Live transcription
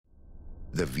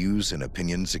The views and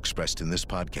opinions expressed in this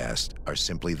podcast are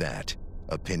simply that,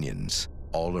 opinions.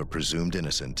 All are presumed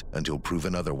innocent until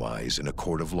proven otherwise in a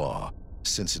court of law.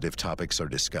 Sensitive topics are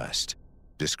discussed.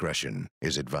 Discretion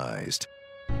is advised.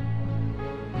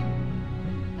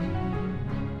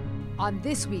 On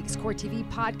this week's Court TV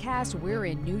podcast, we're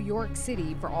in New York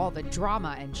City for all the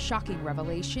drama and shocking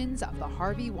revelations of the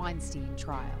Harvey Weinstein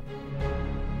trial.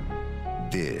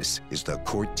 This is the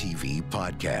Court TV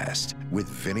podcast with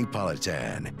Vinnie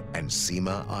Politan and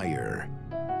Seema Iyer.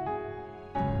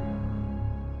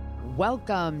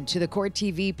 Welcome to the Court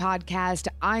TV podcast.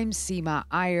 I'm Seema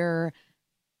Iyer,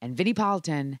 and Vinnie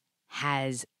Politan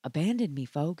has abandoned me,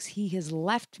 folks. He has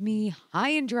left me high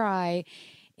and dry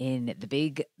in the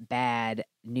big, bad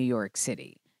New York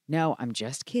City. No, I'm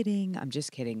just kidding.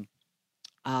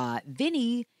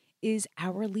 Vinnie is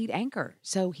our lead anchor,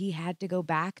 so he had to go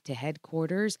back to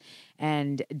headquarters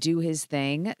and do his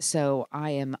thing. So I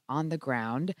am on the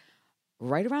ground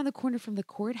right around the corner from the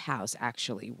courthouse,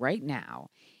 actually, right now.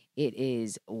 It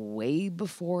is way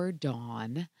before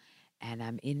dawn, and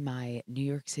I'm in my New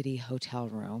York City hotel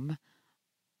room.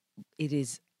 It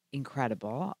is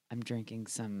incredible. I'm drinking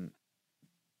some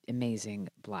amazing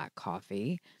black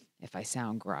coffee. If I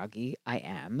sound groggy, I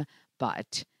am,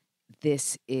 but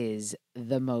this is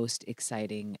the most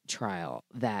exciting trial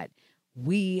that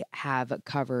we have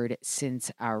covered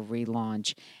since our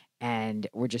relaunch, and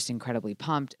we're just incredibly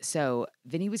pumped. So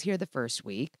Vinnie was here the first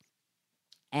week,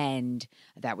 and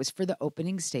that was for the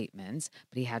opening statements,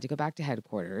 but he had to go back to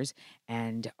headquarters,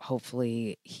 and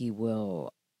hopefully he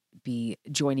will be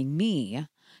joining me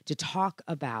to talk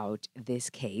about this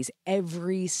case.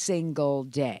 Every single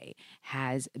day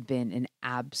has been an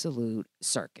absolute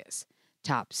circus.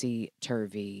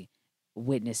 Topsy-turvy,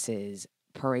 witnesses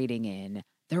parading in.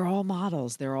 They're all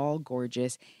models. They're all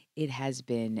gorgeous. It has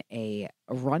been a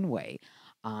runway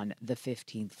on the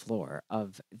 15th floor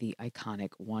of the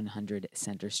iconic 100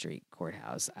 Center Street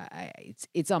Courthouse.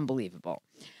 It's unbelievable.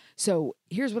 So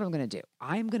here's what I'm going to do.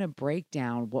 I'm going to break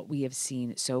down what we have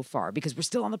seen so far, because we're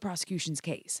still on the prosecution's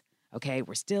case. Okay,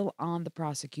 we're still on the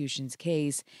prosecution's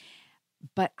case.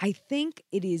 But I think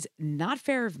it is not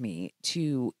fair of me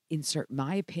to insert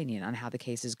my opinion on how the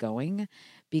case is going,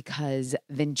 because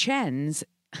Vincenz,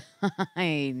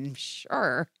 I'm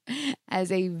sure,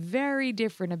 has a very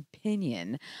different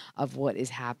opinion of what is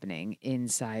happening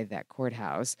inside that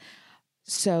courthouse.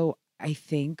 So I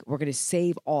think we're going to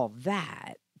save all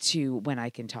that to when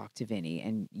I can talk to Vinnie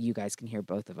and you guys can hear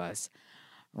both of us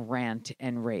rant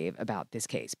and rave about this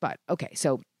case. But okay,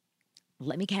 so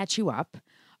let me catch you up.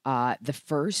 The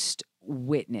first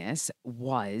witness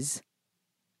was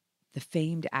the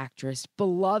famed actress,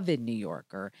 beloved New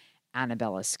Yorker,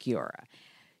 Annabella Sciorra.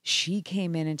 She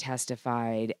came in and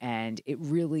testified, and it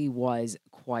really was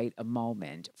quite a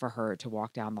moment for her to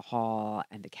walk down the hall,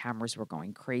 and the cameras were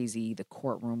going crazy. The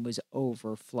courtroom was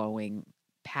overflowing,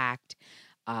 packed.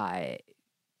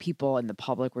 People in the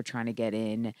public were trying to get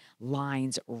in.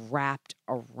 Lines wrapped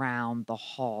around the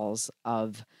halls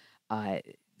of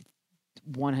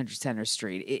 100 Center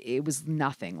Street. It was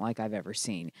nothing like I've ever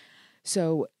seen.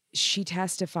 So she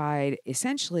testified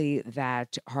essentially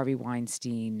that Harvey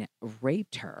Weinstein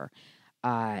raped her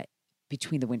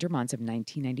between the winter months of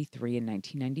 1993 and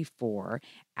 1994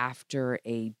 after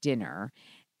a dinner.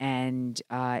 And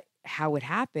how it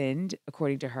happened,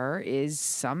 according to her, is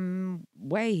some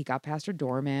way he got past her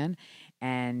doorman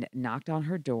and knocked on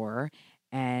her door.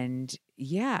 And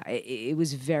yeah, it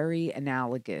was very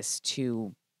analogous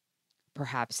to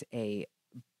perhaps a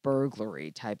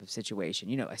burglary type of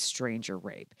situation, a stranger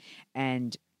rape.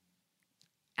 And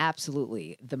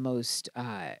absolutely the most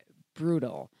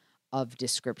brutal of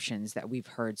descriptions that we've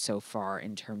heard so far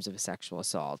in terms of a sexual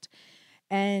assault.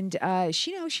 And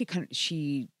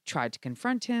she tried to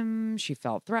confront him. She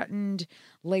felt threatened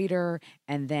later.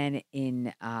 And then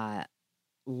in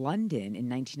London in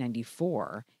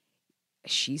 1994,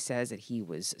 she says that he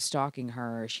was stalking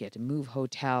her. She had to move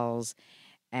hotels.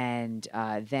 And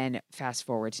then fast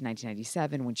forward to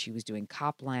 1997 when she was doing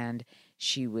Copland.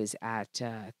 She was at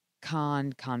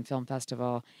Cannes Film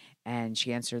Festival, and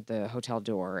she answered the hotel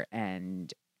door,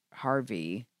 and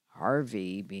Harvey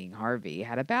being Harvey,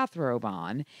 had a bathrobe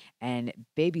on and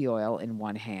baby oil in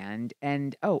one hand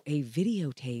and, a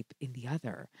videotape in the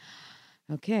other.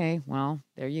 Okay, well,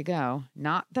 there you go.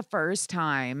 Not the first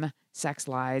time sex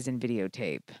lies and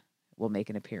videotape will make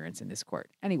an appearance in this court.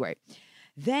 Anyway,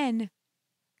 then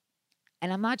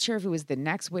And I'm not sure if it was the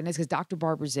next witness because Dr.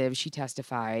 Barbara Ziv, she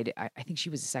testified. I think she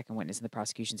was the second witness in the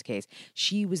prosecution's case.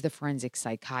 She was the forensic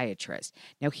psychiatrist.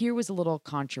 Now, here was a little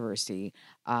controversy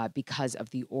because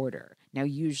of the order. Now,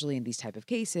 usually in these type of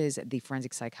cases, the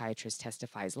forensic psychiatrist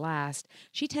testifies last.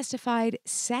 She testified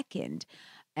second.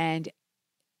 And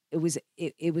it was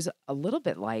a little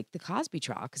bit like the Cosby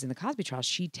trial, because in the Cosby trial,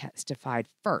 she testified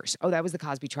first. Oh, that was the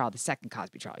Cosby trial, the second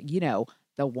Cosby trial,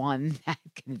 the one that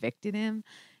convicted him.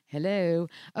 Hello.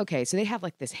 Okay, so they have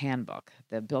like this handbook,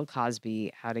 the Bill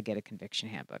Cosby How to Get a Conviction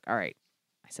Handbook. All right.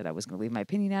 I said I was going to leave my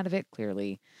opinion out of it.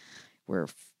 Clearly, we're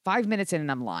 5 minutes in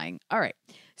and I'm lying. All right.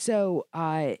 So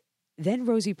then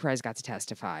Rosie Perez got to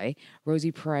testify.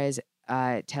 Rosie Perez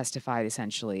testified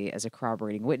essentially as a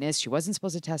corroborating witness. She wasn't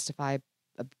supposed to testify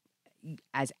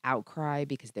as outcry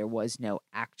because there was no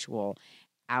actual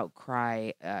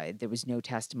outcry. There was no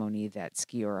testimony that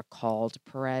Sciorra called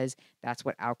Perez. That's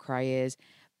what outcry is.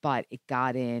 But it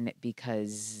got in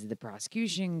because the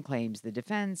prosecution claims the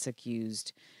defense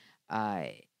accused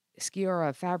Sciorra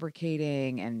of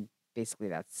fabricating, and basically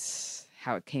that's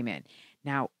how it came in.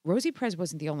 Now, Rosie Perez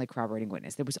wasn't the only corroborating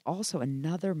witness. There was also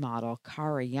another model,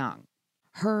 Cara Young.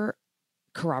 Her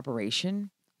corroboration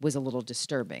was a little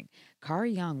disturbing. Cara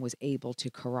Young was able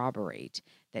to corroborate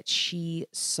that she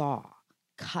saw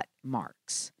cut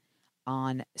marks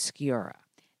on Sciorra.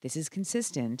 This is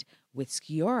consistent with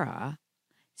Sciorra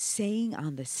saying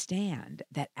on the stand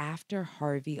that after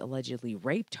Harvey allegedly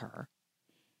raped her,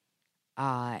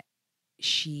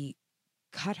 she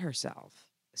cut herself.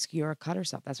 Sciorra cut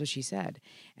herself. That's what she said.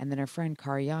 And then her friend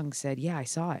Cara Young said, yeah, I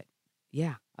saw it.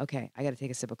 Yeah, okay, I got to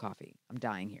take a sip of coffee. I'm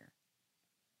dying here.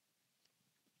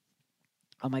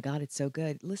 Oh my God, it's so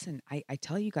good. Listen, I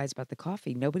tell you guys about the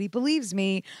coffee. Nobody believes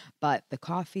me, but the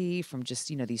coffee from just,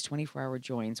 these 24-hour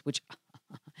joints, which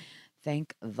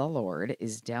thank the Lord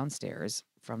is downstairs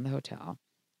from the hotel.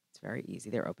 It's very easy.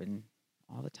 They're open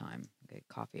all the time. Get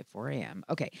coffee at 4 a.m.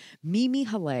 Okay. Mimi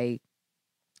Halle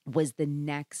was the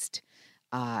next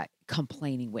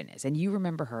complaining witness. And you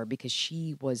remember her because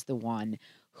she was the one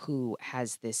who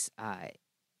has this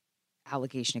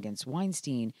allegation against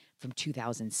Weinstein from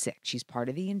 2006. She's part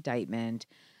of the indictment.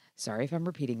 Sorry if I'm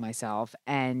repeating myself.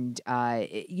 And,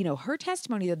 her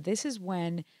testimony, that this is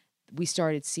when we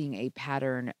started seeing a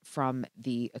pattern from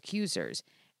the accusers.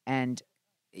 And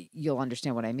you'll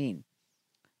understand what I mean.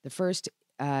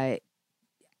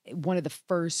 One of the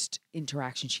first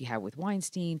interactions she had with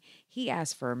Weinstein, he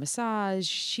asked for a massage.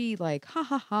 She ha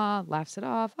ha ha, laughs it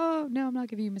off. Oh, no, I'm not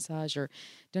giving you a massage, or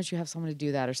don't you have someone to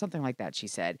do that, or something like that, she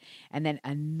said. And then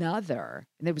and there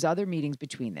was other meetings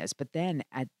between this, but then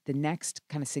at the next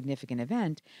kind of significant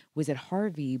event was that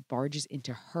Harvey barges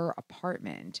into her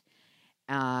apartment,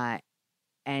 and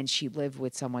she lived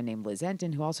with someone named Liz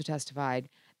Enton, who also testified.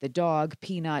 The dog,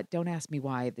 Peanut, don't ask me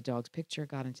why the dog's picture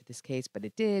got into this case, but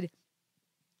it did.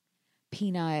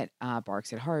 Peanut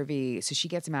barks at Harvey, so she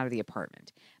gets him out of the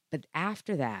apartment. But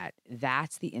after that,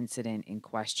 that's the incident in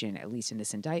question, at least in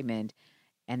this indictment,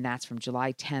 and that's from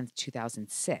July 10th,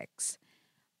 2006.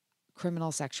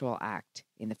 Criminal sexual act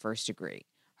in the first degree.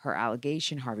 Her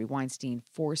allegation, Harvey Weinstein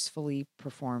forcefully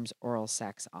performs oral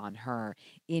sex on her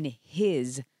in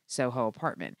his Soho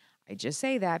apartment. I just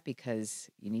say that because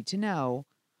you need to know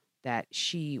that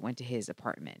she went to his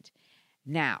apartment.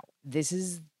 Now, this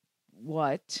is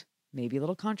what maybe a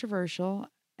little controversial,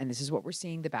 and this is what we're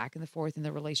seeing, the back and the forth in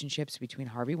the relationships between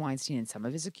Harvey Weinstein and some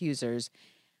of his accusers.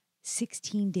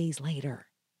 16 days later,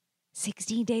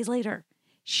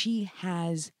 she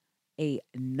has a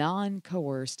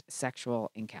non-coerced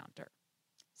sexual encounter.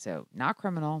 So not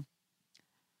criminal,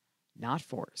 not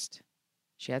forced.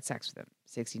 She had sex with him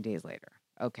 16 days later.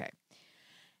 Okay.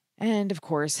 And of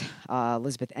course,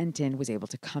 Elizabeth Enton was able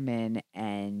to come in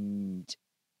and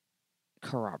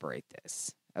corroborate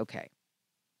this. Okay.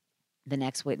 The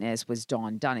next witness was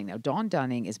Dawn Dunning. Now, Dawn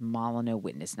Dunning is Molyneux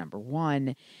witness number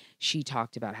one. She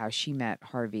talked about how she met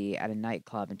Harvey at a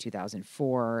nightclub in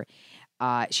 2004.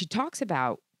 She talks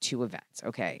about two events.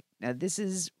 Okay. Now, this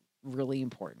is really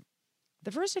important.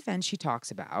 The first event she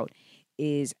talks about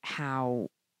is how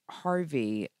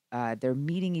Harvey, they're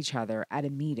meeting each other at a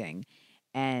meeting,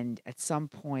 and at some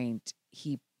point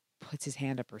he puts his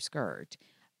hand up her skirt.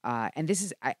 And this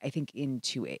is, I think, in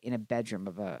a bedroom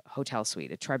of a hotel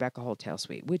suite, a Tribeca hotel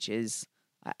suite, which is,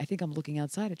 I think I'm looking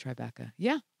outside of Tribeca.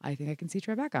 Yeah, I think I can see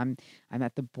Tribeca. I'm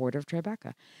at the border of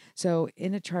Tribeca. So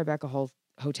in a Tribeca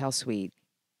hotel suite,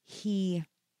 he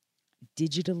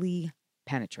digitally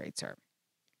penetrates her.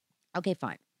 Okay,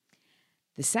 fine.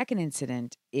 The second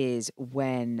incident is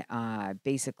when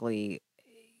basically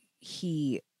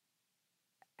he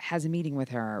has a meeting with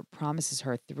her, promises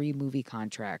her 3 movie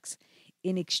contracts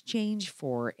in exchange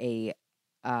for a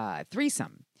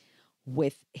threesome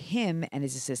with him and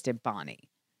his assistant Bonnie.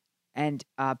 And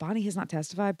Bonnie has not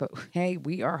testified, but hey,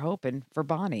 we are hoping for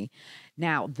Bonnie.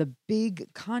 Now, the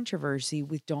big controversy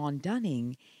with Dawn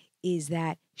Dunning is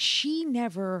that she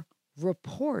never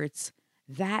reports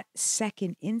that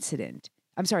second incident.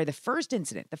 I'm sorry, the first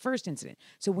incident.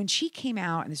 So when she came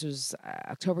out, and this was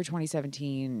October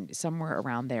 2017, somewhere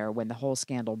around there when the whole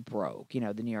scandal broke, the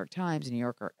New York Times, New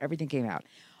Yorker, everything came out.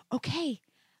 Okay,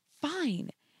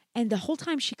 fine. And the whole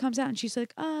time she comes out and she's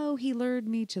like, oh, he lured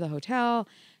me to the hotel,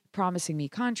 promising me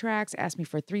contracts, asked me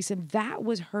for a threesome. That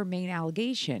was her main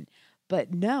allegation.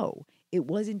 But no, it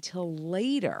wasn't until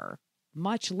later,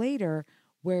 much later,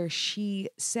 where she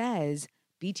says,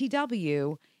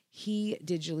 BTW, he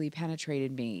digitally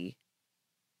penetrated me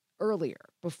earlier,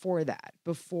 before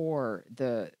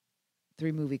the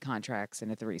 3 movie contracts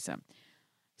and a threesome.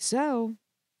 So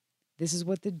this is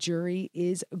what the jury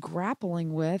is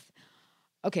grappling with.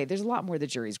 Okay, there's a lot more the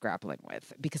jury's grappling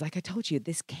with because, like I told you,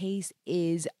 this case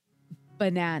is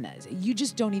bananas. You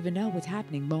just don't even know what's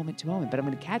happening moment to moment. But I'm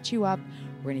going to catch you up.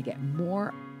 We're going to get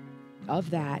more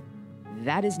of that.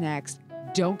 That is next.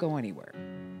 Don't go anywhere.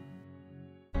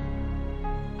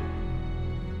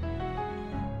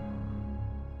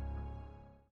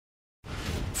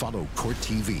 Follow Court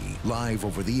TV live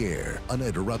over the air,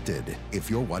 uninterrupted. If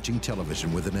you're watching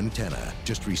television with an antenna,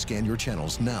 just rescan your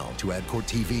channels now to add Court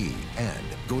TV. And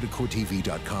go to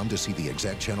CourtTV.com to see the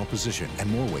exact channel position and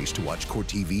more ways to watch Court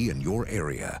TV in your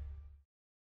area.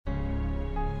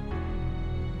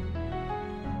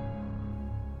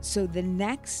 So the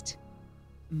next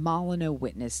Molyneux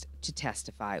witness to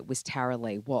testify was Tara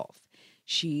Leigh Wolfe.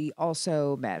 She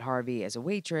also met Harvey as a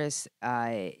waitress.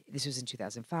 This was in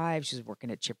 2005. She was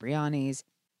working at Cipriani's,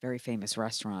 very famous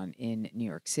restaurant in New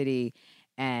York City.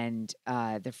 And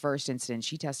the first incident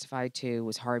she testified to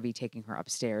was Harvey taking her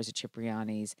upstairs at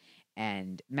Cipriani's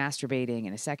and masturbating.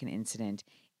 And a second incident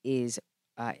is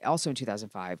also in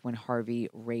 2005 when Harvey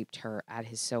raped her at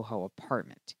his Soho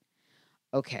apartment.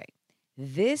 Okay,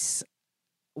 this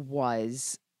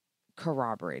was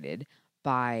corroborated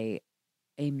by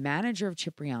a manager of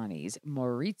Cipriani's,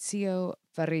 Maurizio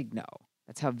Ferrigno.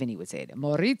 That's how Vinny would say it.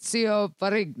 Maurizio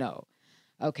Ferrigno.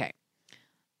 Okay.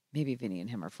 Maybe Vinny and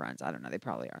him are friends. I don't know. They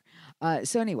probably are.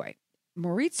 So anyway,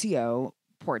 Maurizio,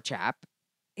 poor chap,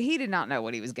 he did not know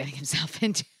what he was getting himself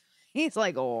into. He's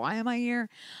like, oh, why am I here?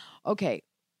 Okay.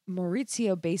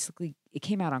 Maurizio basically, it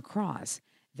came out on cross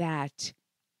that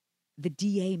the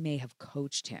DA may have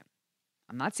coached him.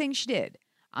 I'm not saying she did.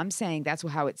 I'm saying that's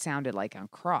how it sounded like on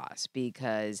cross,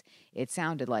 because it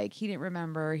sounded like he didn't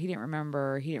remember.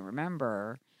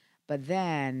 But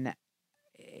then,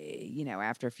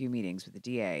 after a few meetings with the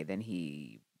DA, then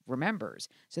he remembers.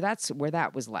 So that's where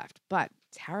that was left. But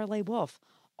Tara Leigh Wolfe,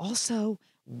 also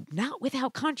not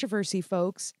without controversy,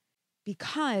 folks,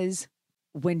 because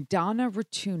when Donna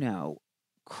Rotunno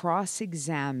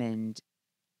cross-examined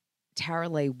Tara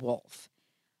Leigh Wolfe,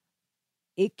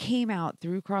 it came out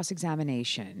through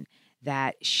cross-examination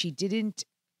that she didn't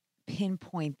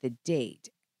pinpoint the date,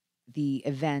 the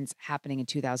events happening in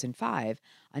 2005,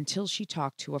 until she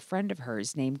talked to a friend of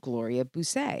hers named Gloria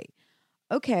Bousset.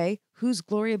 Okay, who's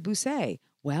Gloria Bousset?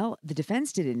 Well, the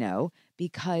defense didn't know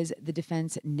because the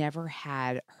defense never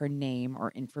had her name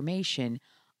or information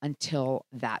until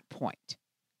that point.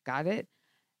 Got it?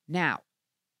 Now,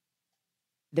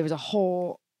 there was a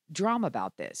whole drama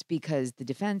about this because the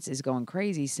defense is going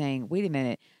crazy saying, wait a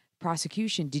minute,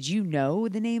 prosecution, did you know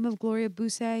the name of Gloria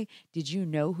Bousset? Did you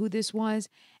know who this was?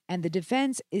 And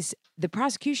the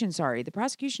prosecution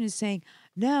is saying,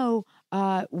 no,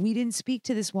 we didn't speak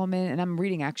to this woman. And I'm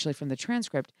reading actually from the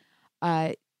transcript.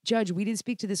 Judge, we didn't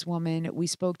speak to this woman. We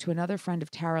spoke to another friend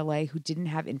of Tara Leigh who didn't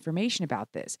have information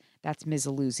about this. That's Ms.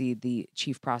 Aluzzi, the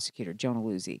chief prosecutor, Joan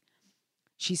Aluzzi.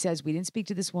 She says, we didn't speak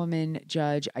to this woman,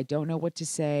 Judge. I don't know what to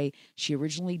say. She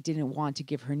originally didn't want to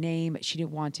give her name. She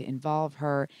didn't want to involve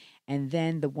her. And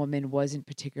then the woman wasn't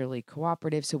particularly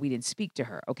cooperative, so we didn't speak to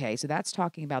her. Okay, so that's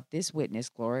talking about this witness,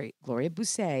 Gloria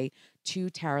Bousset, to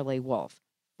Tara Leigh Wolfe.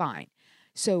 Fine.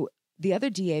 So the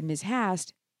other DA, Ms.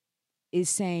 Hast, is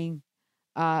saying,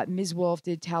 Ms. Wolfe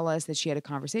did tell us that she had a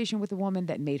conversation with a woman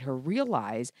that made her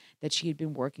realize that she had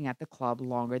been working at the club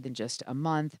longer than just a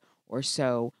month or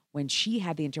so when she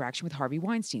had the interaction with Harvey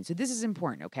Weinstein. So this is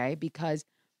important, okay? Because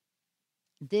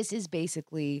this is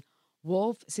basically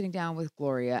Wolfe sitting down with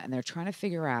Gloria and they're trying to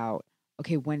figure out,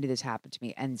 okay, when did this happen to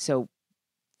me? And so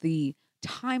the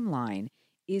timeline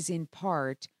is in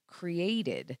part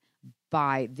created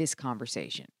by this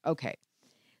conversation. Okay.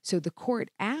 So the court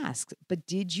asks, but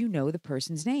did you know the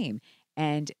person's name?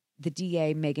 And the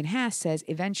DA, Megan Haas, says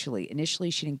initially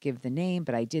she didn't give the name,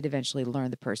 but I did eventually learn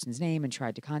the person's name and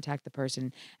tried to contact the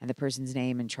person and the person's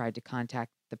name and tried to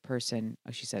contact the person.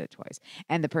 Oh, she said it twice.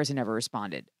 And the person never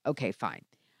responded. Okay, fine.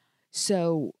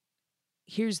 So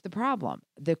here's the problem.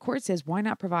 The court says, why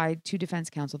not provide to defense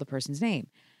counsel the person's name?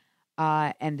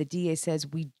 And the DA says,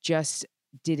 we just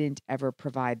didn't ever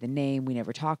provide the name. We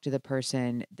never talked to the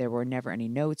person. There were never any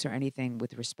notes or anything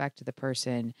with respect to the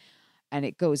person. And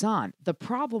it goes on. The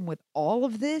problem with all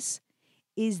of this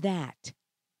is that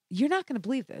you're not going to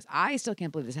believe this. I still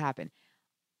can't believe this happened.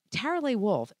 Tara Leigh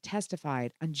Wolfe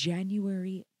testified on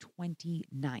January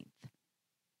 29th.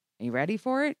 Are you ready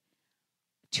for it?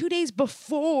 2 days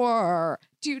before.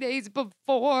 2 days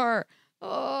before.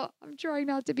 Oh, I'm trying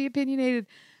not to be opinionated.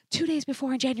 2 days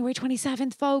before on January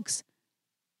 27th, folks,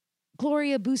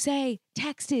 Gloria Bousset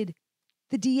texted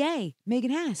the DA,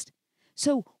 Megan Haas.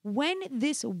 So when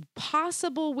this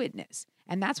possible witness,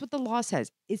 and that's what the law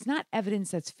says, it's not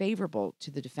evidence that's favorable to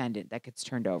the defendant that gets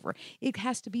turned over. It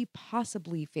has to be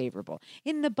possibly favorable.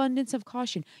 In an abundance of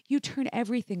caution, you turn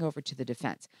everything over to the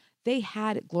defense. They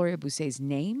had Gloria Bousset's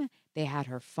name. They had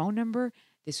her phone number.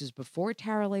 This was before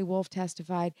Tara Leigh Wolfe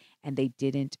testified, and they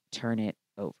didn't turn it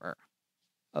over.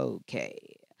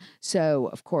 Okay. So,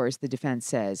 of course, the defense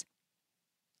says,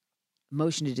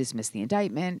 motion to dismiss the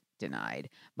indictment, denied.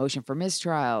 Motion for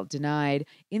mistrial, denied.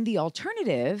 In the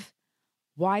alternative,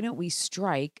 why don't we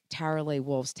strike Tara Leigh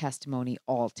Wolfe's testimony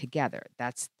altogether?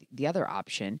 That's the other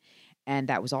option. And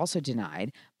that was also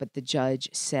denied. But the judge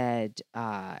said,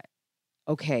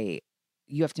 okay,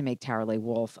 you have to make Tara Leigh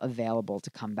Wolfe available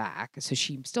to come back. So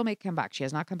she still may come back. She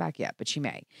has not come back yet, but she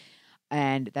may.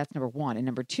 And that's number one. And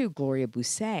number two, Gloria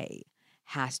Bousset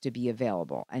has to be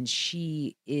available. And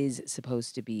she is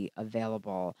supposed to be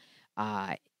available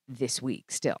this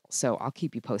week still. So I'll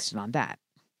keep you posted on that.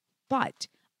 But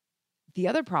the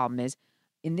other problem is,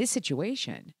 in this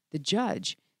situation, the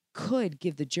judge could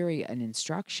give the jury an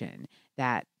instruction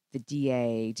that the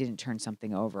DA didn't turn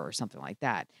something over or something like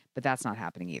that. But that's not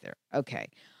happening either. Okay.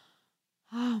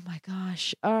 Oh my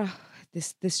gosh.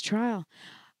 This trial.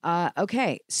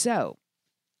 Okay. So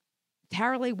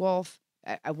Tara Leigh Wolfe,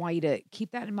 I want you to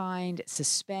keep that in mind,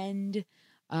 suspend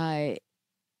that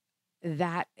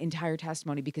entire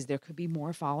testimony because there could be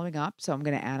more following up. So I'm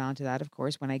going to add on to that, of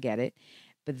course, when I get it.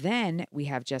 But then we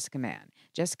have Jessica Mann.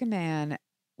 Jessica Mann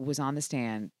was on the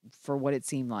stand for what it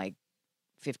seemed like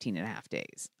 15 and a half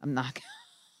days. I'm not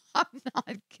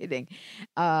kidding.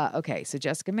 Okay, so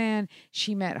Jessica Mann,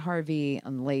 she met Harvey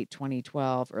in late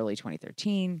 2012, early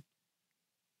 2013.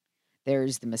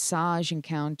 There's the massage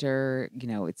encounter. You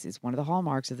know, it's one of the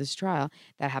hallmarks of this trial.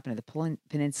 That happened at the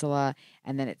Peninsula.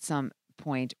 And then at some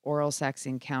point, oral sex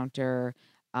encounter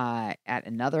at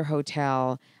another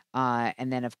hotel.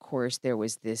 And then, of course, there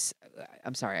was this,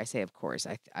 I'm sorry, I say of course,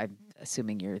 I'm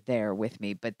assuming you're there with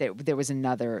me, but there was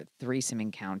another threesome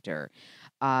encounter.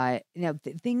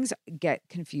 Things get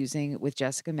confusing with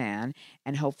Jessica Mann,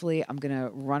 and hopefully I'm going to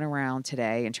run around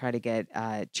today and try to get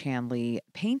Chanley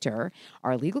Painter,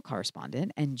 our legal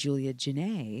correspondent, and Julia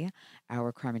Janae,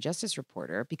 our crime and justice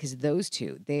reporter, because those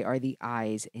two, they are the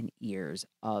eyes and ears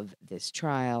of this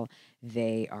trial.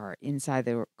 They are inside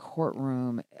the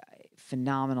courtroom,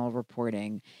 phenomenal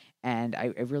reporting, and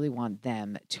I really want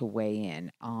them to weigh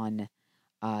in on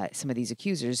some of these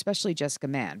accusers, especially Jessica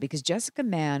Mann, because Jessica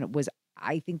Mann was,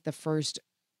 I think, the first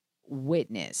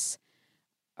witness,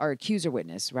 or accuser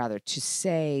witness rather, to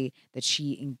say that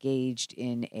she engaged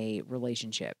in a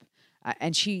relationship.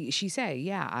 And she said,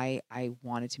 yeah, I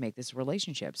wanted to make this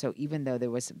relationship. So even though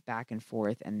there was back and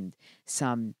forth and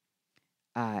some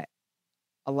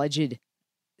alleged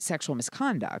sexual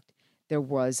misconduct, there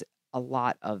was a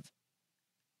lot of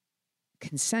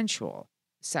consensual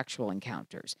sexual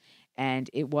encounters. And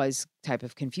it was type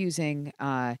of confusing.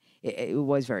 It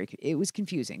was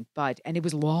confusing, and it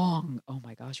was long. Oh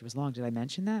my gosh, it was long. Did I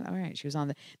mention that? All right. She was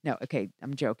no, okay,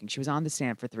 I'm joking. She was on the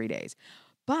stand for 3 days,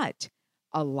 but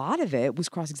a lot of it was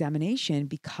cross-examination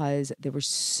because there were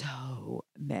so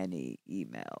many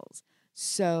emails.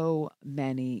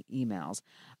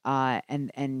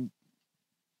 And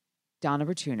Donna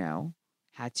Bertuno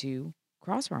had to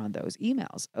cross her on those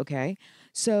emails. Okay.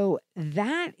 So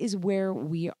that is where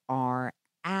we are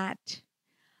at.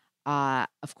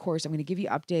 Of course, I'm going to give you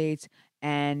updates,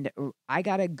 and I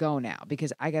got to go now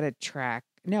because I got to track.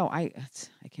 No, I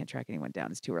can't track anyone down.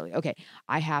 It's too early. Okay.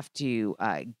 I have to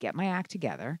get my act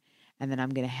together, and then I'm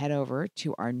going to head over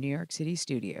to our New York City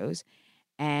studios,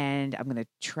 and I'm going to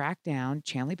track down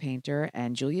Chanley Painter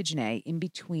and Julia Janae in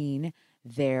between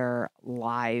their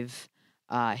live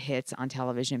hits on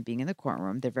television, being in the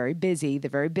courtroom. They're very busy. They're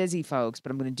very busy, folks,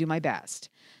 but I'm going to do my best.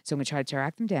 So I'm going to try to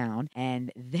track them down.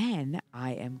 And then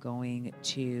I am going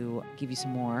to give you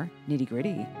some more nitty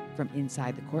gritty from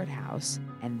inside the courthouse.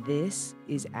 And this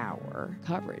is our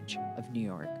coverage of New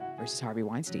York versus Harvey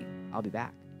Weinstein. I'll be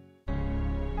back.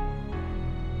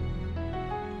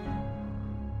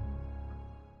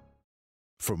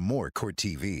 For more Court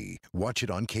TV, watch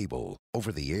it on cable,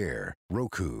 over the air,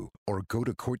 Roku, or go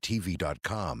to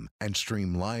CourtTV.com and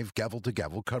stream live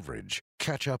gavel-to-gavel coverage.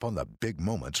 Catch up on the big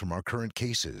moments from our current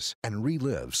cases and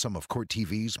relive some of Court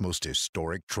TV's most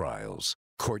historic trials.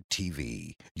 Court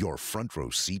TV, your front row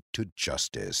seat to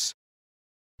justice.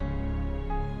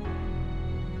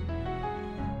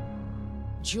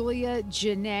 Julia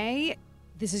Jenae,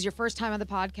 this is your first time on the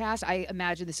podcast. I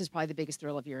imagine this is probably the biggest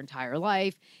thrill of your entire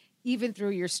life. Even through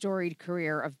your storied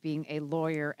career of being a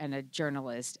lawyer and a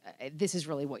journalist, this is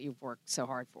really what you've worked so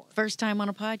hard for. First time on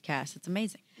a podcast. It's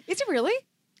amazing. Is it really?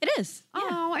 It is. Yeah.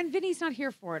 Oh, and Vinny's not here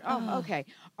for it. Oh, okay.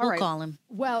 All we'll right. call him.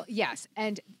 Well, yes.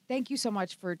 And thank you so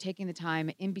much for taking the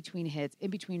time in between hits, in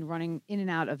between running in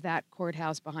and out of that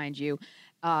courthouse behind you.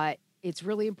 It's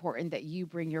really important that you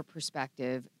bring your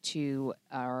perspective to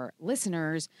our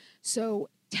listeners. So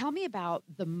tell me about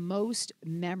the most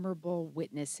memorable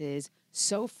witnesses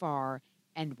so far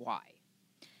and why.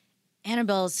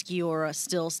 Annabella Sciorra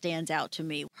still stands out to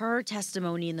me. Her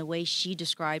testimony and the way she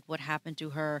described what happened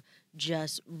to her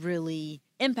just really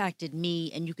impacted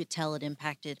me, and you could tell it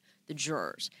impacted the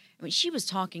jurors. I mean, she was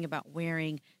talking about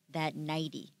wearing that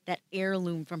nightie, that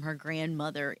heirloom from her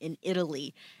grandmother in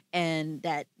Italy, and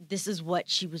that this is what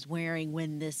she was wearing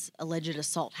when this alleged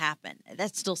assault happened.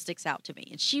 That still sticks out to me.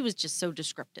 And she was just so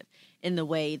descriptive in the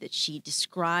way that she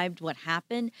described what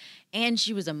happened, and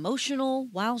she was emotional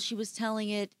while she was telling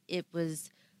it. It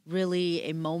was really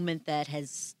a moment that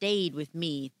has stayed with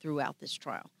me throughout this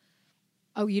trial.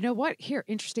 Oh, you know what? Here,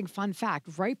 interesting fun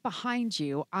fact. Right behind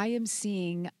you, I am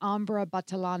seeing Ambra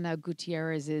Batalana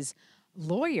Gutierrez's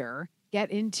lawyer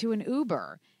get into an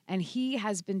Uber, and he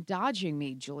has been dodging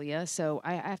me, Julia, so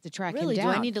I have to track him down. Really? Do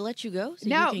I need to let you go so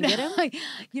No, you can get him?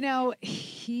 You know,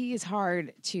 he is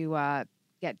hard to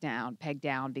peg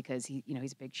down because he's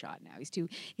a big shot now.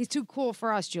 He's too cool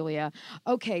for us, Julia.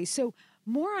 Okay, so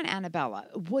more on Annabella.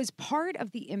 Was part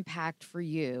of the impact for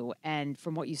you and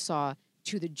from what you saw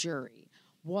to the jury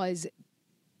was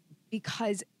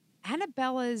because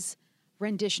Annabella's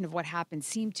rendition of what happened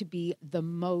seemed to be the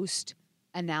most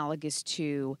analogous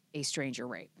to a stranger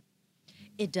rape.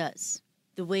 It does.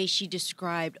 The way she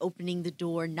described opening the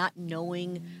door, not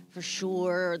knowing for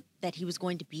sure that he was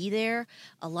going to be there.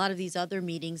 A lot of these other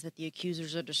meetings that the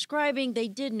accusers are describing, they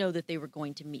did know that they were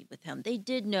going to meet with him. They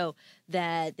did know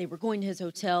that they were going to his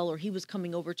hotel or he was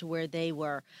coming over to where they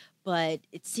were. But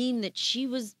it seemed that she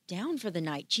was down for the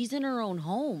night. She's in her own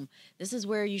home. This is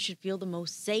where you should feel the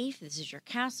most safe. This is your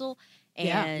castle.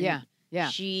 And yeah.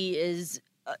 She is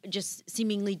just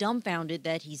seemingly dumbfounded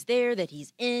that he's there, that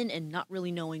he's in, and not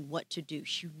really knowing what to do.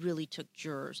 She really took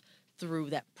jurors through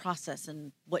that process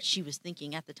and what she was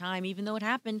thinking at the time, even though it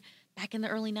happened back in the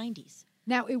early 90s.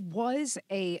 Now, it was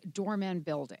a doorman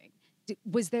building.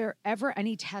 Was there ever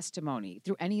any testimony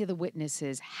through any of the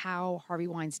witnesses how Harvey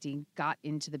Weinstein got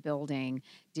into the building?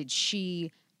 Did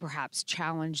she perhaps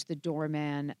challenge the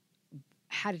doorman?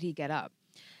 How did he get up?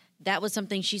 That was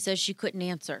something she says she couldn't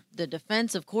answer. The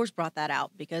defense, of course, brought that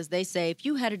out because they say if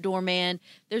you had a doorman,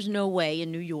 there's no way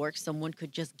in New York someone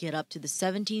could just get up to the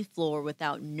 17th floor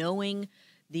without knowing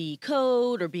the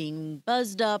code or being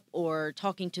buzzed up or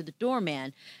talking to the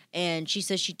doorman. And she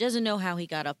says she doesn't know how he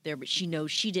got up there, but she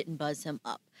knows she didn't buzz him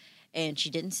up. And she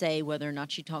didn't say whether or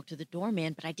not she talked to the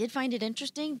doorman, but I did find it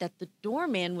interesting that the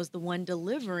doorman was the one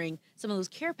delivering some of those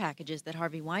care packages that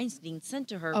Harvey Weinstein sent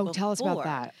to her before. Tell us about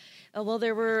that. Well,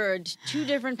 there were two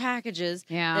different packages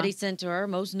Yeah. that he sent to her,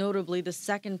 most notably the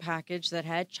second package that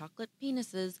had chocolate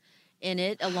penises in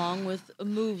it, along with a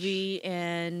movie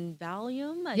and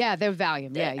Valium. Yeah, they're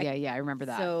Valium. Yeah, I remember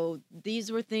that. So these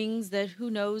were things that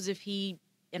who knows if he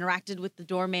interacted with the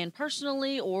doorman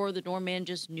personally or the doorman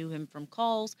just knew him from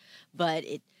calls, but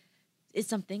it is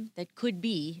something that could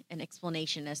be an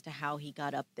explanation as to how he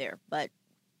got up there. But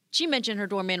she mentioned her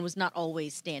doorman was not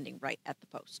always standing right at the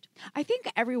post. I think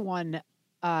everyone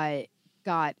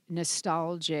got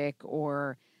nostalgic,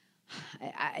 or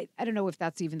I don't know if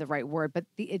that's even the right word, but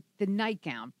the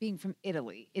nightgown being from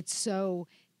Italy, it so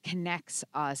connects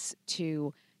us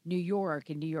to New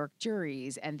York and New York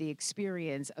juries and the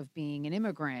experience of being an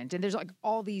immigrant. And there's like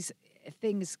all these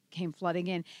things came flooding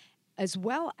in, as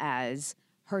well as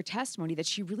her testimony that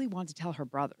she really wanted to tell her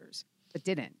brothers. but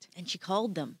didn't. And she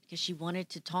called them because she wanted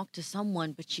to talk to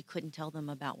someone, but she couldn't tell them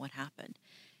about what happened.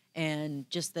 And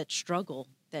just that struggle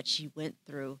that she went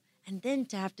through. And then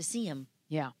to have to see him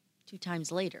Yeah. 2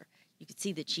 times later, you could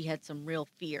see that she had some real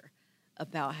fear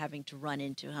about having to run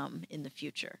into him in the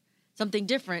future. Something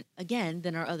different, again,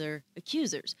 than our other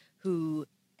accusers who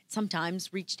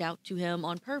sometimes reached out to him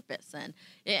on purpose. And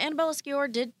Annabella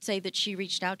Sciorra did say that she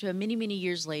reached out to him many, many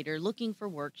years later looking for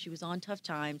work. She was on tough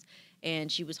times, and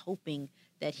she was hoping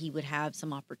that he would have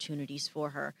some opportunities for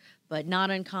her. But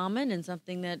not uncommon, and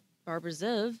something that Barbara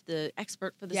Ziv, the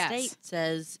expert for the Yes. state,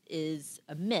 says is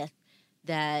a myth,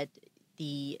 that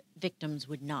the victims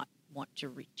would not want to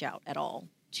reach out at all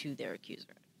to their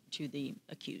accuser, to the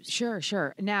accused. Sure,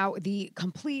 sure. Now, the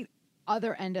complete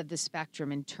other end of the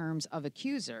spectrum in terms of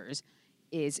accusers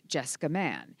is Jessica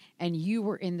Mann, and you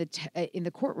were in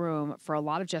the courtroom for a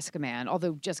lot of Jessica Mann.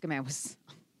 Although Jessica Mann was,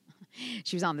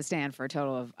 she was on the stand for a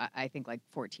total of I think like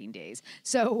 14 days.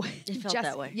 So It felt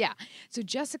that way. Yeah. So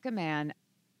Jessica Mann.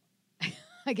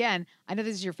 Again, I know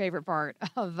this is your favorite part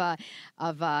of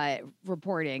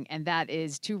reporting, and that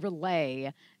is to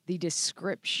relay the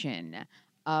description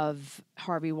of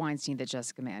Harvey Weinstein that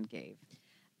Jessica Mann gave.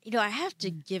 You know, I have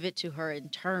to give it to her in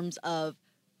terms of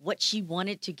what she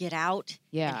wanted to get out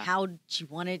Yeah. and how she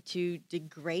wanted to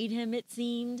degrade him, it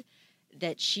seemed.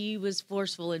 That she was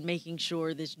forceful in making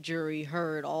sure this jury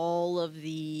heard all of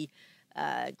the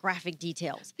graphic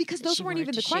details. Because that those she weren't wanted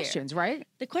even to the share. questions, right?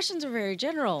 The questions are very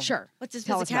general. Sure. What's his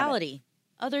Tell us about it. physicality?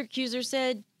 Other accusers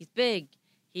said he's big,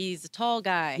 he's a tall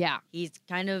guy. Yeah. He's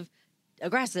kind of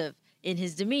aggressive in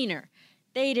his demeanor.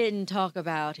 They didn't talk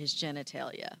about his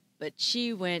genitalia, but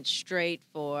she went straight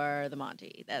for the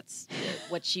Monty. That's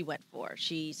what she went for.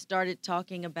 She started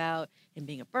talking about him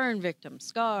being a burn victim,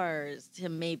 scars,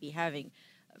 him maybe having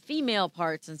female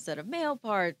parts instead of male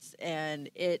parts, and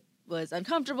it was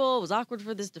uncomfortable. It was awkward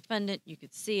for this defendant. You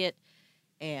could see it,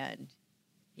 and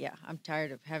yeah, I'm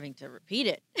tired of having to repeat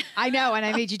it. I know, and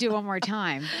I made you do it one more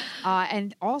time.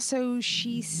 And also,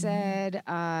 she said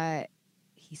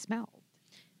he smelled.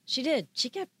 She did. She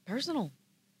kept personal.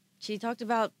 She talked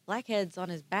about blackheads on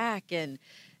his back and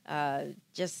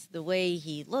just the way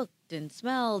he looked and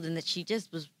smelled, and that she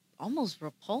just was almost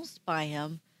repulsed by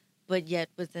him, but yet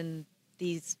within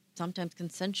these sometimes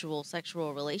consensual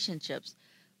sexual relationships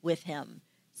with him.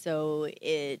 So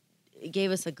it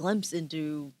gave us a glimpse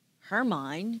into her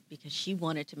mind because she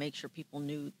wanted to make sure people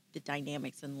knew the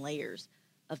dynamics and layers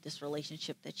of this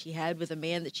relationship that she had with a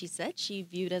man that she said she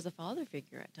viewed as a father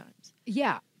figure at times.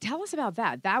 Yeah. Tell us about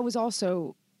that. That was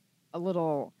also a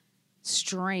little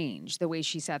strange, the way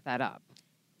she set that up.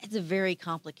 It's a very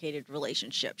complicated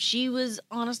relationship. She was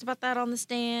honest about that on the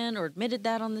stand, or admitted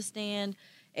that on the stand,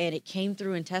 and it came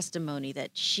through in testimony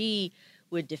that she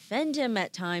would defend him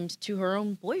at times to her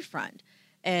own boyfriend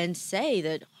and say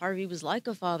that Harvey was like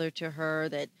a father to her,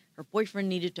 that her boyfriend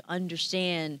needed to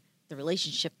understand the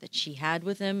relationship that she had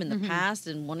with him in the past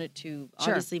and wanted to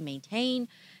obviously maintain.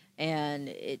 And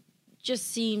it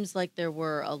just seems like there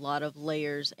were a lot of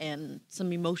layers and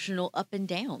some emotional up and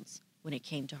downs when it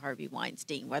came to Harvey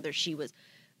Weinstein, whether she was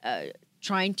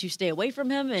trying to stay away from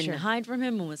him and hide from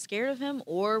him and was scared of him,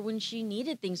 or when she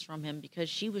needed things from him because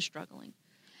she was struggling.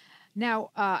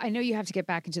 Now, I know you have to get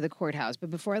back into the courthouse,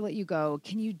 but before I let you go,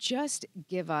 can you just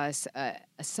give us a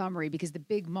summary? Because the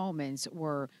big moments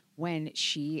were when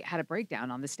she had a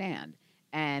breakdown on the stand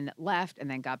and left and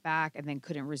then got back and then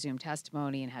couldn't resume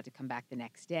testimony and had to come back the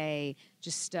next day.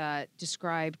 Just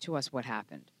describe to us what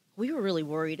happened. We were really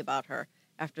worried about her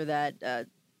after that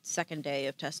second day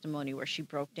of testimony where she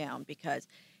broke down, because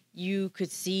you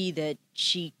could see that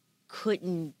she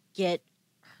couldn't get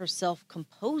herself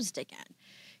composed again.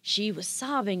 She was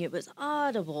sobbing. It was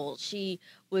audible. She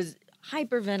was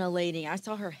hyperventilating. I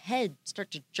saw her head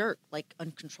start to jerk like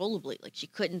uncontrollably, like she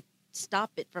couldn't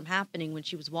stop it from happening when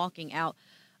she was walking out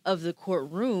of the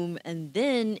courtroom. And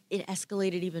then it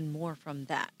escalated even more from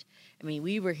that. I mean,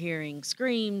 we were hearing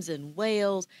screams and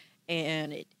wails,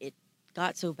 and it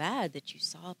got so bad that you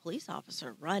saw a police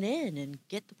officer run in and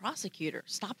get the prosecutor,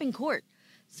 stopping court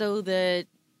so that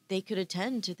they could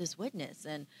attend to this witness.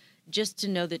 And just to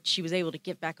know that she was able to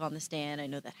get back on the stand, I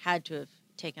know that had to have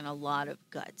taken a lot of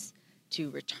guts to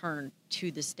return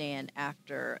to the stand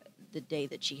after the day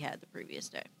that she had the previous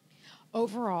day.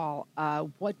 Overall,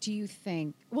 what do you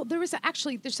think? Well, there's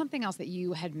something else that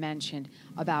you had mentioned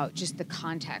about just the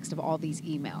context of all these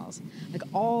emails. Like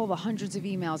all the hundreds of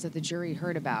emails that the jury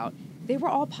heard about, they were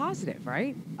all positive,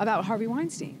 right? About Harvey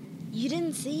Weinstein. You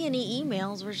didn't see any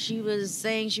emails where she was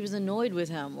saying she was annoyed with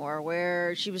him, or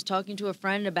where she was talking to a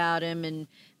friend about him and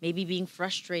maybe being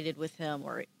frustrated with him,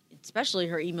 or especially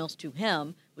her emails to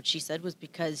him, what she said was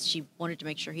because she wanted to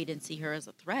make sure he didn't see her as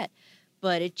a threat.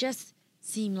 But it just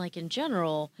seemed like in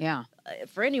general, Yeah.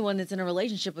 For anyone that's in a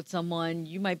relationship with someone,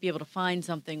 you might be able to find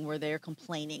something where they're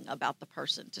complaining about the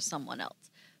person to someone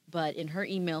else. But in her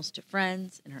emails to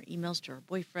friends, in her emails to her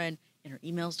boyfriend, in her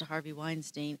emails to Harvey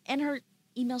Weinstein, and her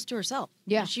emails to herself.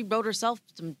 Yeah. She wrote herself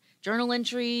some journal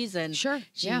entries, and Sure,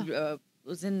 she yeah.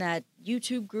 was in that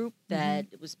YouTube group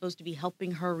that was supposed to be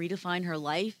helping her redefine her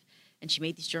life, and she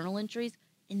made these journal entries.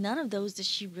 In none of those does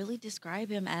she really describe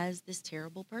him as this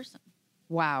terrible person.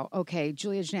 Wow. Okay,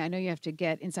 Julia Janae, I know you have to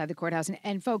get inside the courthouse.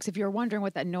 And folks, if you're wondering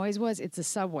what that noise was, it's a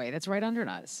subway that's right under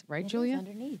us, right, It is Julia?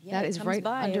 underneath. Yeah, that it is comes right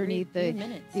by every underneath few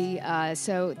minutes.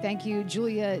 So thank you,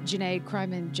 Julia Janae,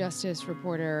 crime and justice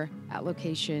reporter at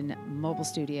Location Mobile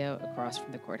Studio across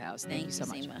from the courthouse. Thank you so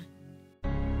much. Seema.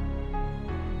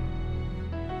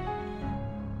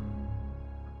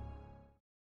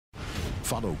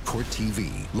 Follow Court TV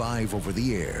live over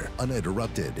the air,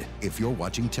 uninterrupted. If you're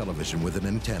watching television with an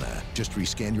antenna, just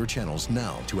rescan your channels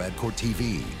now to add Court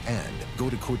TV. And go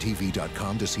to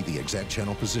CourtTV.com to see the exact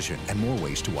channel position and more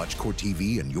ways to watch Court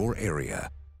TV in your area.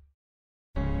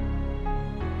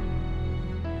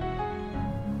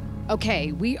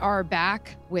 Okay, we are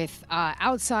back with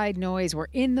outside noise. We're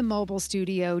in the mobile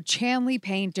studio. Chanley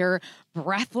Painter,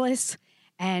 breathless,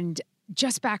 and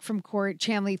just back from court.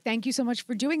 Chanley, thank you so much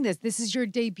for doing this. This is your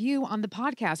debut on the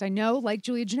podcast. I know, like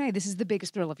Julia Janae, this is the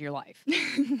biggest thrill of your life.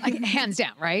 Like, hands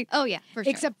down, right? Oh, yeah, for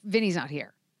sure. Except Vinny's not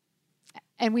here.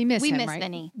 And we miss him, miss right?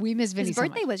 Vinny. We miss Vinny His so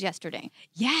birthday much. was yesterday.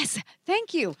 Yes,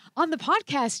 thank you. On the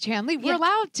podcast, Chanley, we're Yeah.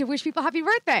 allowed to wish people happy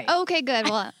birthday. Okay, good.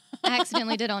 Well, I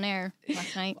accidentally did on air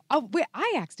last night. Oh, wait,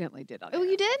 I accidentally did on Oh, air.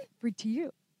 you did? To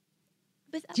you.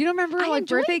 But Do you don't remember I like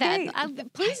enjoyed birthday that.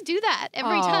 date? Please do that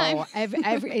every time.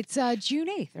 It's June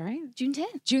 8th, right? June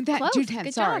 10th. June 10th. Close. June 10th.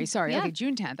 Good Sorry. job. Yeah. Okay,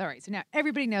 June 10th. All right. So now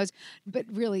everybody knows. But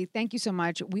really, thank you so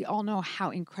much. We all know how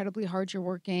incredibly hard you're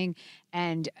working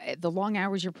and the long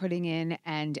hours you're putting in.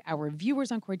 And our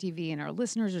viewers on Court TV and our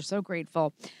listeners are so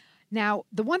grateful. Now,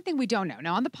 the one thing we don't know,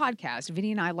 now on the podcast,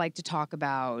 Vinny and I like to talk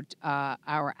about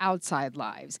our outside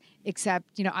lives,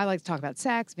 except, I like to talk about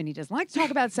sex. Vinny doesn't like to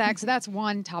talk about sex, so that's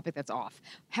one topic that's off.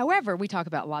 However, we talk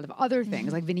about a lot of other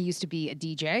things, like Vinny used to be a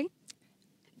DJ.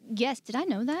 Yes, did I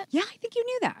know that? Yeah, I think you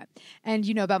knew that. And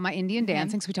you know about my Indian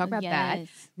dancing, so we talk about that.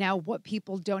 Yes. Now, what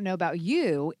people don't know about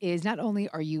you is not only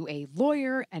are you a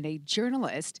lawyer and a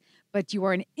journalist, but you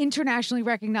are an internationally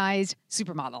recognized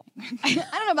supermodel. I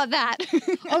don't know about that.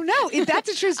 Oh, no, that's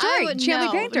a true story.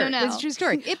 Chanley Painter. No. That's a true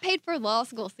story. It paid for law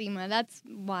school, Seema. That's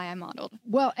why I modeled.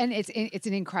 Well, and it's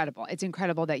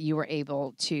incredible that you were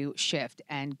able to shift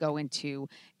and go into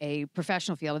a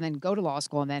professional field and then go to law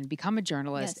school and then become a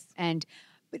journalist. Yes.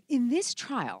 But in this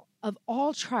trial, of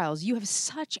all trials, you have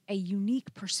such a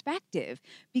unique perspective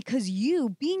because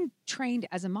you, being trained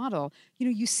as a model,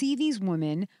 you see these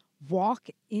women walk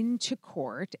into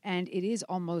court and it is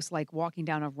almost like walking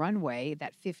down a runway,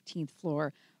 that 15th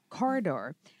floor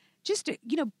corridor. Just,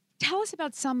 tell us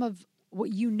about some of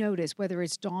what you noticed, whether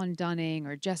it's Dawn Dunning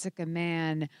or Jessica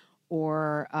Mann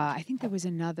or I think there was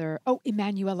another,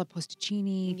 Emanuela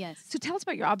Posticini. Yes. So tell us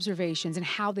about your observations and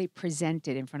how they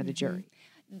presented in front of the jury.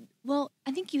 Well,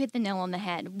 I think you hit the nail on the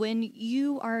head. When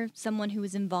you are someone who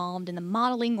is involved in the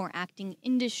modeling or acting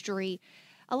industry,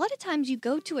 a lot of times you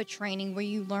go to a training where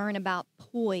you learn about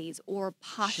poise or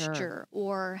posture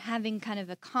or having kind of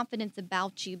a confidence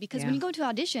about you. Because when you go to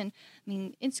audition,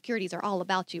 insecurities are all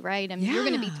about you, right? You're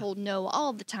going to be told no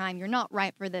all the time. You're not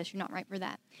right for this. You're not right for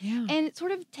that. Yeah. And it's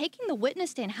sort of taking the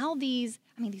witness stand, how these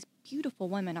beautiful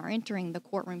women are entering the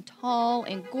courtroom, tall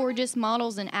and gorgeous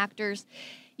models and actors.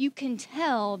 You can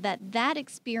tell that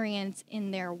experience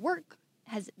in their work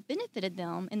has benefited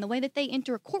them in the way that they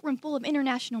enter a courtroom full of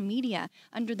international media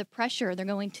under the pressure. They're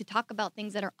going to talk about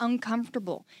things that are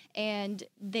uncomfortable, and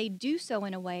they do so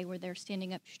in a way where they're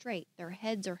standing up straight. Their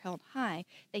heads are held high.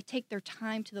 They take their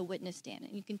time to the witness stand,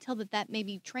 and you can tell that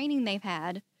maybe training they've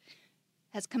had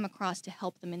has come across to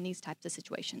help them in these types of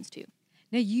situations too.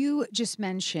 Now, you just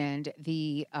mentioned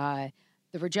the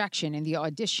rejection and the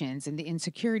auditions and the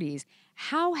insecurities.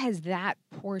 How has that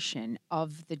portion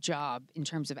of the job in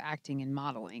terms of acting and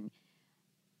modeling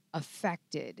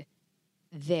affected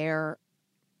their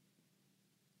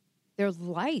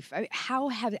life? How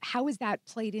has that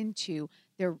played into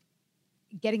their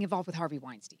getting involved with Harvey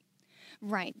Weinstein?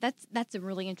 Right. That's a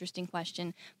really interesting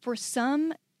question. For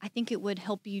some, I think it would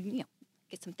help you,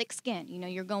 get some thick skin.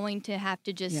 You're going to have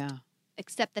to just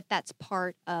accept that that's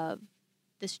part of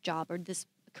this job or this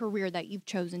career that you've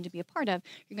chosen to be a part of.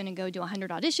 You're going to go do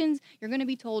 100 auditions. You're going to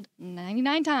be told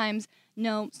 99 times,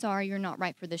 no, sorry, you're not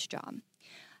right for this job.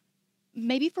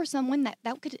 maybe for someone that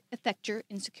could affect your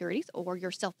insecurities or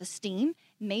your self-esteem.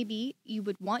 Maybe you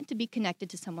would want to be connected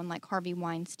to someone like Harvey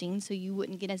Weinstein so you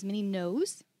wouldn't get as many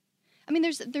no's. I mean,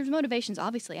 there's motivations,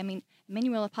 obviously. I mean,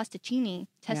 Emanuela Pastochini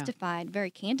testified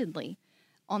very candidly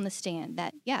on the stand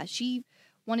that, yeah, she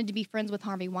wanted to be friends with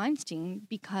Harvey Weinstein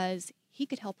because he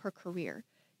could help her career.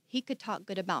 He could talk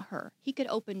good about her. He could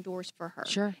open doors for her.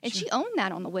 Sure. And she owned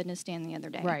that on the witness stand the other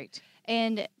day. Right.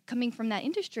 And coming from that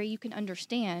industry, you can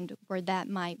understand where that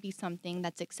might be something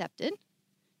that's accepted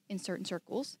in certain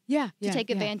circles to take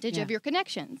advantage of your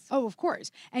connections. Oh, of course.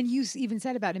 And you even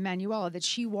said about Emanuela that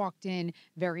she walked in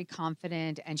very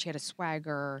confident and she had a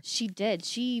swagger. She did.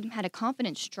 She had a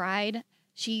confident stride.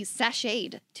 She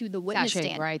sashayed to the witness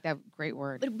stand. Right? That great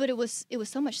word. But it was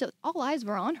so much so all eyes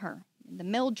were on her. The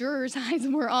male jurors' eyes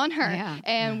were on her,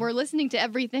 and we're listening to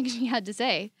everything she had to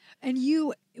say. And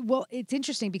it's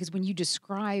interesting because when you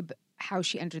describe how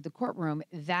she entered the courtroom,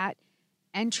 that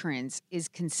entrance is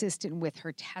consistent with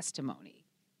her testimony,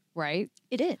 right?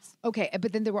 It is. Okay,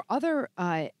 but then there were other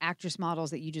actress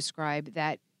models that you described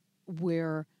that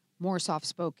were more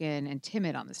soft-spoken and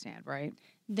timid on the stand, right?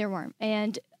 There were.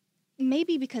 And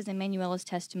maybe because Emanuela's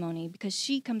testimony, because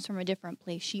she comes from a different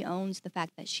place, she owns the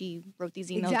fact that she wrote these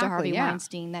emails to Harvey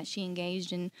Weinstein, that she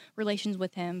engaged in relations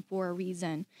with him for a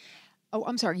reason. Oh,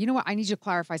 I'm sorry. You know what? I need you to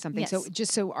clarify something. Yes. So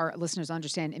just so our listeners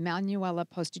understand, Emanuela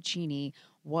Pastochini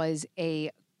was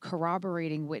a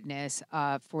corroborating witness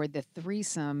for the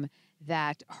threesome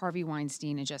that Harvey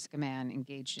Weinstein and Jessica Mann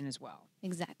engaged in as well.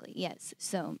 Exactly, yes.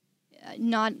 So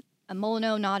not a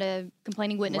Molyneux, not a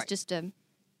complaining witness,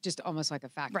 just almost like a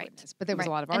fact Right. witness. But there was Right.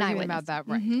 a lot of An argument eyewitness. about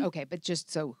that. Right. Mhm. Okay. But just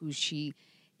so who she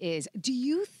is. Do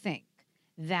you think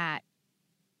that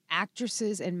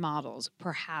actresses and models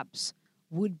perhaps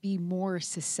would be more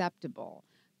susceptible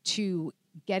to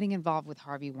getting involved with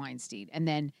Harvey Weinstein and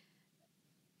then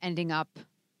ending up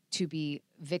to be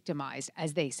victimized,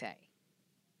 as they say?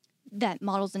 That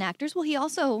models and actors, well, he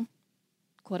also,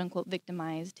 quote unquote,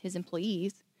 victimized his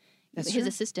employees, That's his true.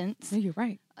 assistants. No, you're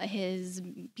right. His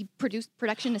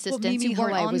production Well, assistants Mimi who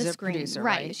weren't Haley on was the a screen. producer,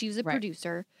 right. right? She was a Right.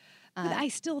 producer. But I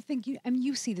still think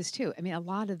you see this too. I mean, a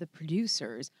lot of the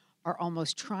producers are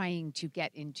almost trying to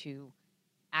get into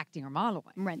acting or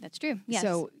modeling. Right, that's true. Yes.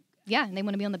 So, yeah, and they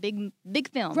want to be on the big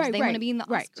films. Right, They want to right, be in the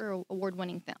right. Oscar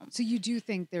award-winning films. so you do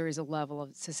think there is a level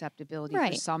of susceptibility for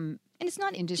Right. some And it's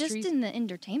not industries? just in the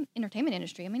entertainment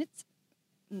industry. I mean, it's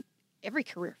every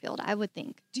career field, I would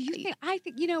think. Do you think? I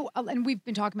think and we've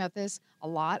been talking about this a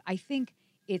lot. I think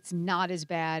it's not as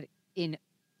bad in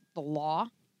the law,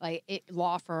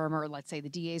 law firm, or let's say the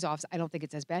DA's office. I don't think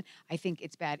it's as bad. I think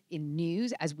it's bad in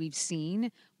news, as we've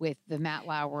seen with the Matt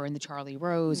Lauer and the Charlie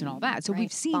Rose and all that. So Right.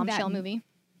 we've seen Bombshell that movie.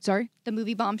 Sorry. The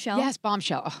movie Bombshell. Yes,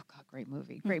 Bombshell. Oh God, great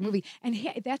movie, great movie. And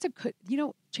that's a good,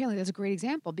 Chandler, that's a great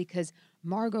example because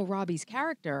Margot Robbie's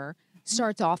character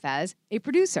starts off as a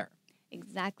producer.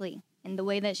 Exactly. And the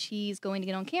way that she's going to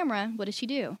get on camera, what does she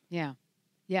do? Yeah,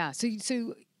 yeah.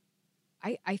 So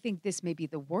I think this may be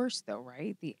the worst, though,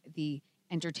 right? The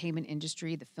entertainment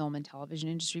industry, the film and television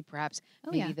industry, perhaps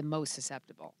maybe the most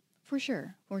susceptible. For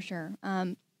sure, for sure.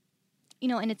 And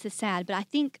it's a sad, but I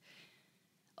think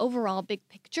overall, big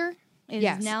picture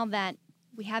is now that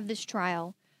we have this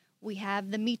trial, we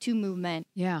have the Me Too movement,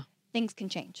 Yeah. things can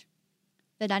change.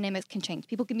 The dynamics can change.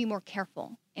 People can be more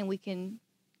careful, and we can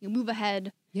move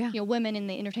ahead. Yeah. Women in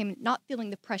the entertainment not feeling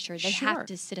the pressure. They Sure. have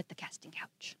to sit at the casting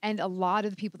couch. And a lot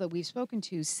of the people that we've spoken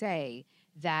to say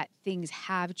that things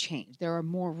have changed. There are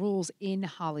more rules in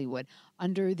Hollywood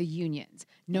under the unions.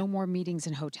 No more meetings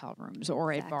in hotel rooms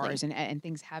or at bars, and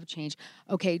things have changed.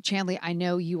 Okay, Chanley, I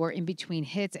know you are in between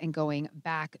hits and going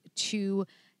back to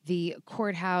the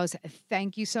courthouse.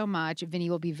 Thank you so much.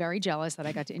 Vinny will be very jealous that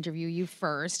I got to interview you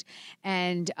first.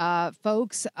 And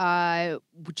folks,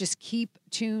 just keep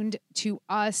tuned to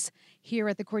us here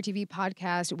at the Court TV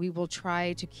podcast. We will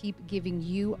try to keep giving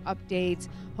you updates.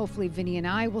 Hopefully, Vinny and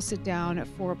I will sit down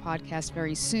for a podcast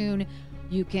very soon.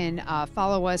 You can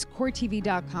follow us,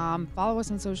 courttv.com, follow us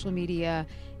on social media,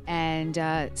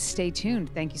 and stay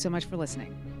tuned. Thank you so much for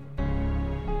listening.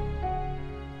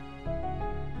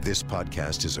 This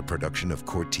podcast is a production of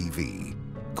Court TV.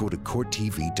 Go to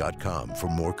courttv.com for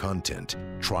more content,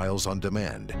 trials on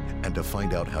demand, and to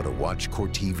find out how to watch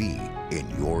Court TV in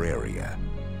your area.